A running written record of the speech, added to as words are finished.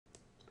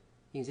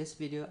In this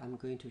video, I'm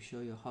going to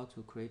show you how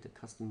to create a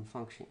custom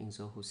function in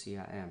Zoho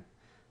CRM.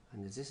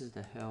 And this is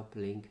the help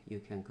link you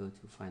can go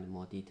to find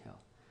more detail.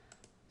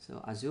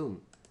 So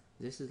assume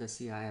this is the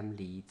CRM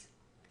leads,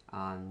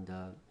 and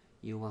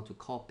you want to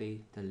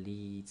copy the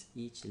leads,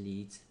 each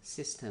lead's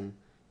system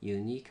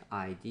unique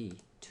ID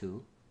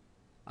to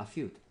a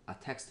field, a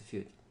text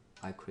field.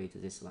 I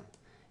created this one.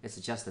 It's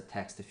just a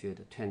text field,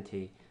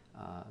 20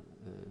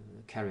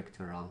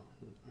 character long.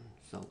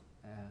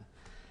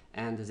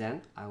 And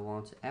then I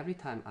want every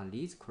time a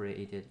lead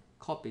created,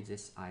 copy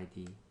this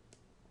ID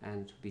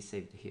and to be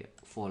saved here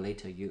for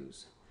later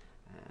use.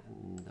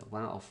 And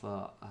one of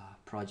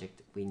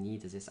project we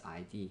need this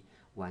ID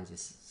when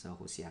this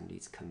Zoho CRM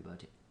lead is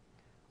converted.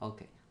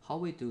 Okay, how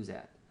we do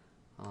that?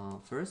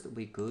 First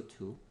we go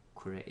to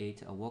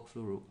create a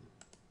workflow rule.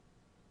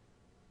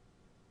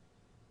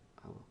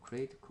 I will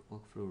create a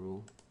workflow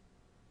rule.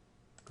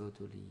 Go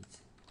to leads,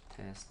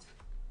 test,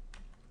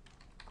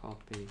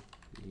 copy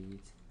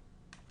leads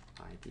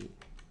ID.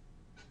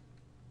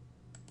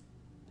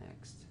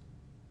 Next,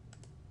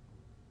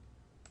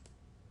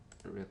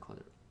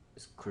 record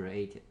is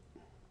created,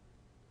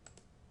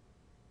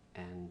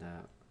 and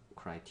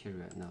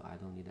criteria. No, I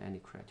don't need any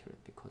criteria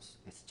because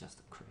it's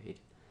just created.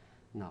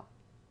 Now,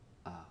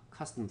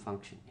 custom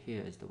function.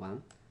 Here is the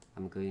one.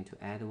 I'm going to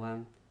add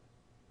one,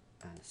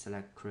 and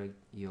select create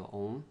your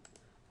own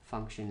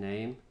function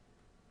name,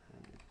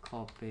 and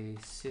copy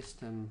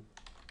system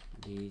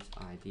leads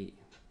ID.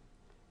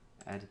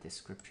 Add a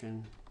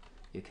description.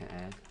 You can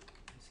add,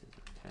 this is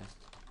a test,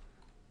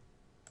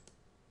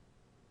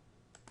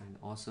 and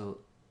also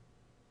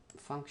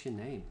function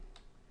name.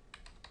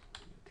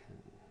 You can,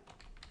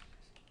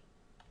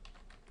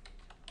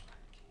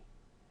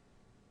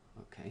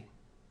 okay.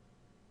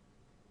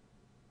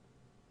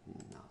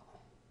 Now,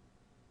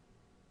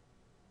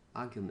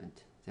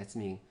 argument. That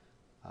means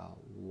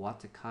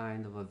what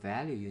kind of a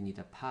value you need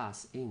to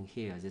pass in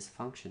here, this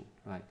function,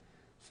 right?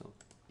 So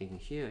in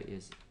here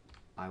is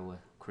I will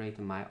create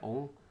my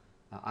own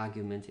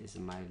argument is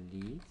my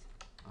lead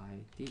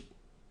ID.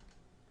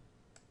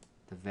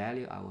 The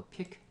value I will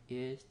pick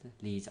is the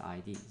lead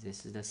ID.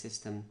 This is the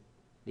system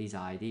lead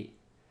ID.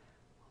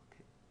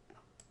 Okay,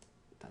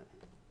 done.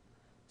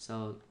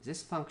 So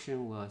this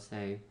function will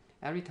say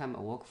every time a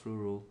workflow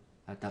rule,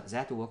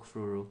 that workflow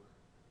rule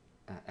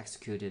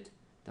executed,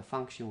 the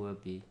function will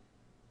be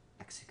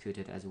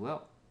executed as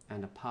well,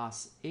 and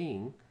pass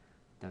in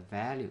the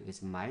value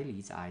is my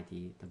leads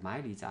ID. The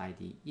my leads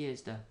ID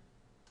is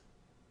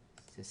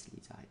this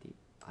leads ID.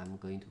 I'm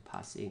going to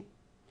pass in.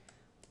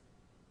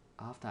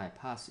 After I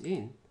pass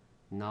in,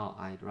 now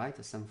I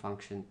write some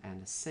function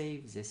and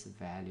save this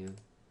value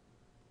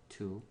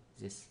to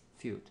this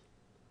field.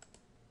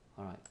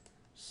 Alright,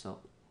 so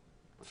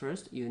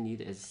first you need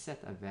is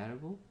set a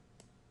variable.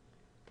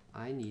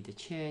 I need to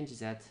change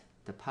that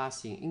the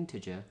passing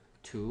integer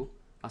to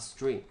a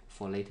string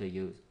for later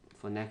use,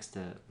 for next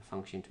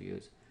function to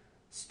use.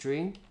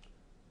 String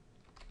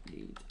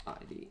lead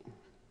ID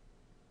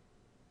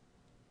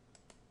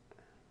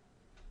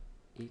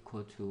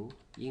equal to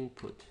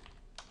input.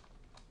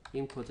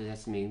 Input,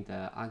 that means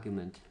the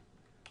argument,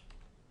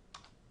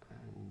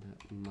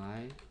 and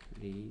my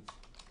lead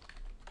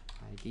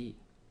ID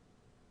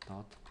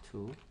dot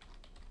to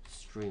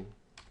string.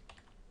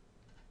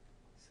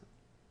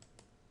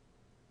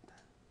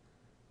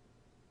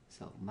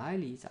 So my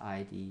lead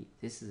ID,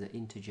 this is the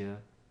integer,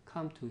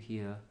 come to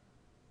here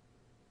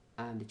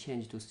and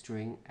change to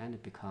string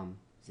and become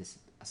this,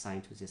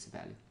 assigned to this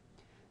value.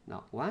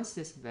 Now once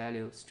this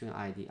value string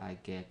ID I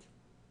get,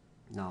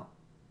 now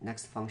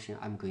next function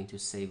I'm going to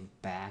save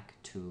back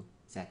to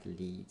that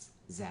leads,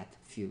 that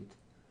field.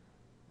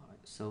 Alright,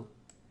 so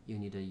you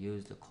need to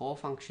use the call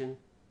function,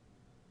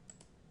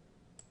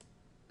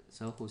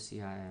 Zoho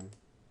CRM,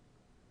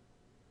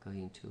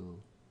 going to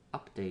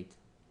update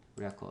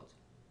record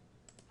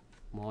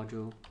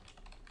module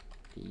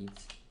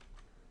leads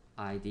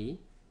ID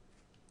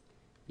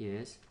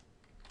is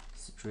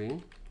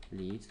string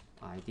lead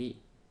ID.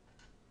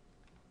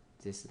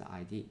 This is the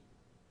ID,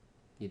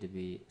 need to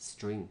be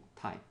string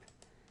type.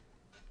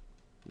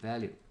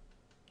 Value.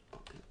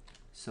 Okay.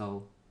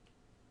 So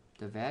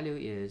the value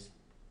is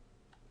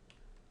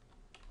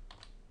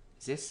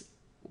this,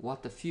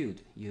 what the field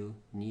you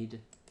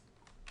need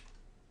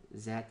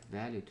that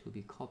value to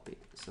be copied.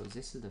 So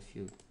this is the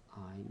field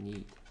I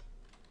need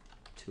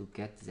to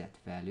get that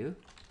value,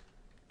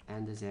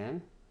 and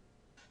then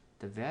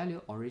the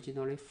value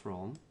originally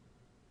from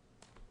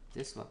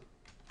this one.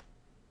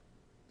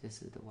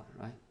 This is the one,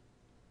 right?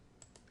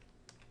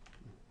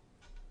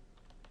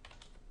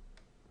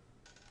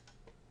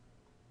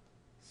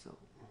 So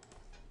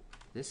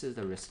this is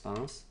the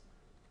response.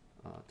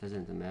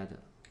 Doesn't matter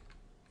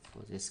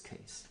for this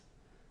case,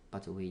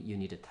 but you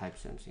need to type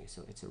something,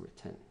 so it's a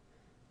return.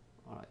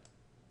 All right.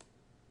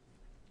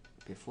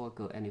 Before I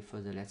go any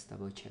further, let's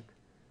double check.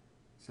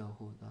 So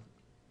hold up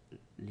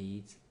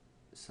leads.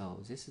 So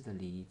this is the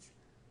leads,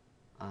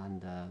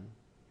 and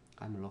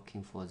I'm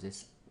looking for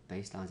this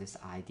based on this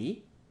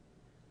ID.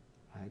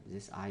 Right,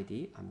 this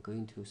ID, I'm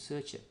going to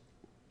search it.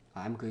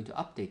 I'm going to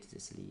update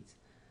this lead.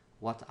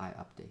 What I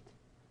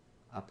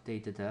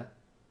update the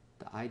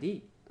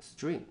ID,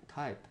 string,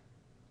 type,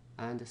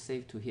 and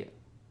save to here.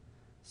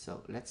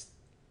 So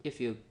if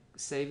you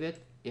save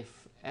it,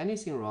 if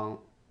anything wrong,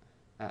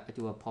 it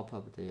will pop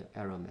up the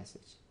error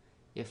message.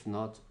 If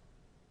not,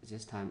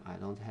 this time I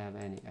don't have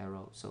any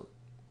error, so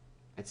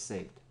it's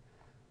saved.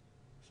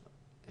 So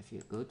if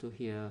you go to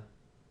here,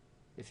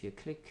 if you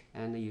click,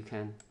 and you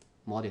can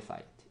modify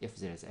it if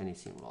there's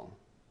anything wrong,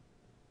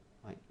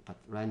 right? But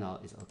right now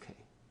it's okay.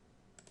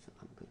 So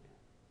I'm good.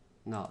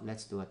 Now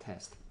let's do a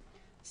test.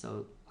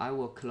 So I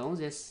will clone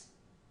this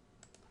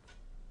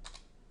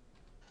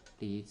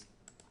lead.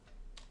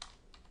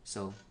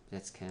 So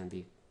that can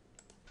be,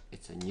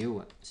 it's a new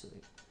one. So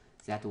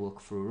that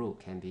workflow rule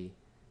can be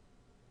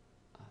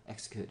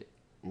executed.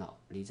 Now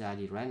lead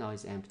ID right now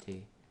is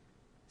empty.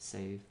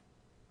 Save.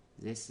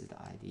 This is the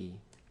ID.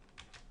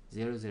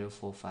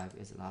 0045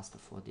 is the last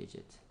 4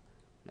 digits.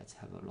 Let's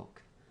have a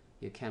look.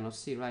 You cannot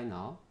see right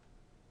now.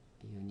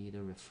 You need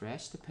to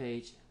refresh the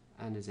page,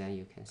 and then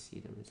you can see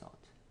the result.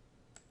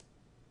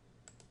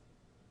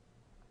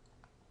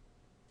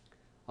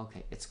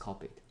 Okay, it's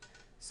copied.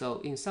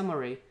 So in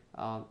summary,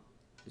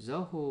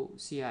 Zoho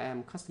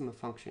CRM customer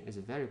function is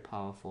very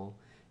powerful.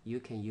 You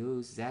can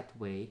use that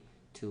way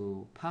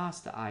to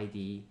pass the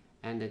ID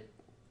and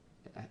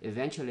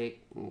eventually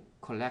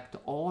collect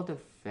all the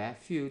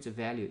fields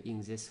value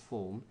in this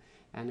form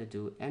and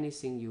do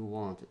anything you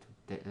want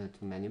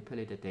to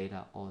manipulate the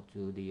data or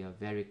do the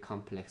very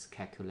complex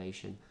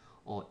calculation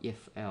or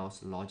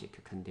if-else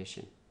logic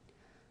condition.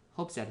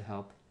 Hope that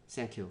helped.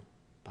 Thank you.